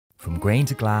From grain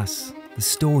to glass, the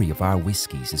story of our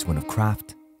whiskies is one of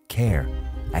craft, care,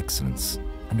 excellence,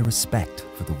 and a respect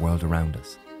for the world around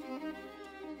us.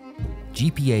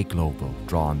 GPA Global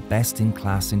draw on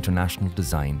best-in-class international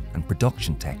design and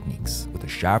production techniques with a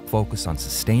sharp focus on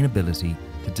sustainability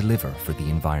to deliver for the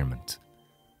environment.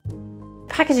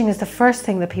 Packaging is the first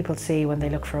thing that people see when they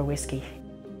look for a whisky.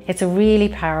 It's a really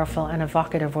powerful and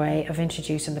evocative way of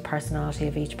introducing the personality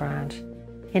of each brand.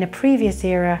 In a previous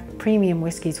era, premium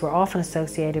whiskies were often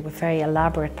associated with very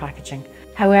elaborate packaging.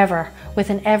 However, with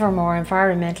an ever more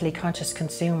environmentally conscious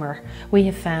consumer, we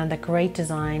have found that great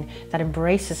design that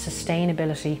embraces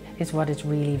sustainability is what is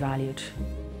really valued.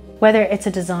 Whether it's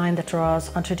a design that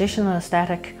draws on traditional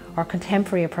aesthetic or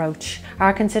contemporary approach,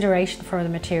 our consideration for the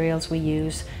materials we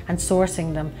use and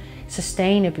sourcing them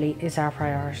sustainably is our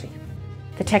priority.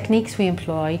 The techniques we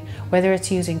employ, whether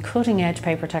it's using cutting-edge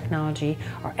paper technology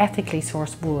or ethically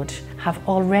sourced wood, have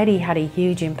already had a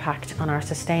huge impact on our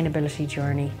sustainability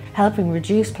journey, helping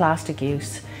reduce plastic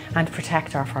use and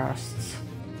protect our forests.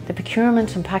 The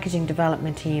procurement and packaging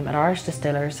development team at Irish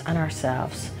Distillers and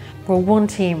ourselves, we're one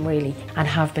team really, and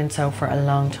have been so for a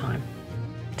long time.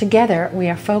 Together, we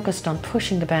are focused on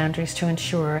pushing the boundaries to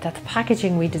ensure that the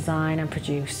packaging we design and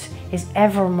produce is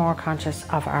ever more conscious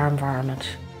of our environment.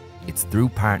 It's through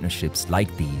partnerships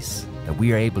like these that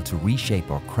we are able to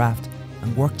reshape our craft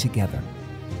and work together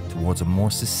towards a more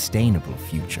sustainable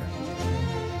future.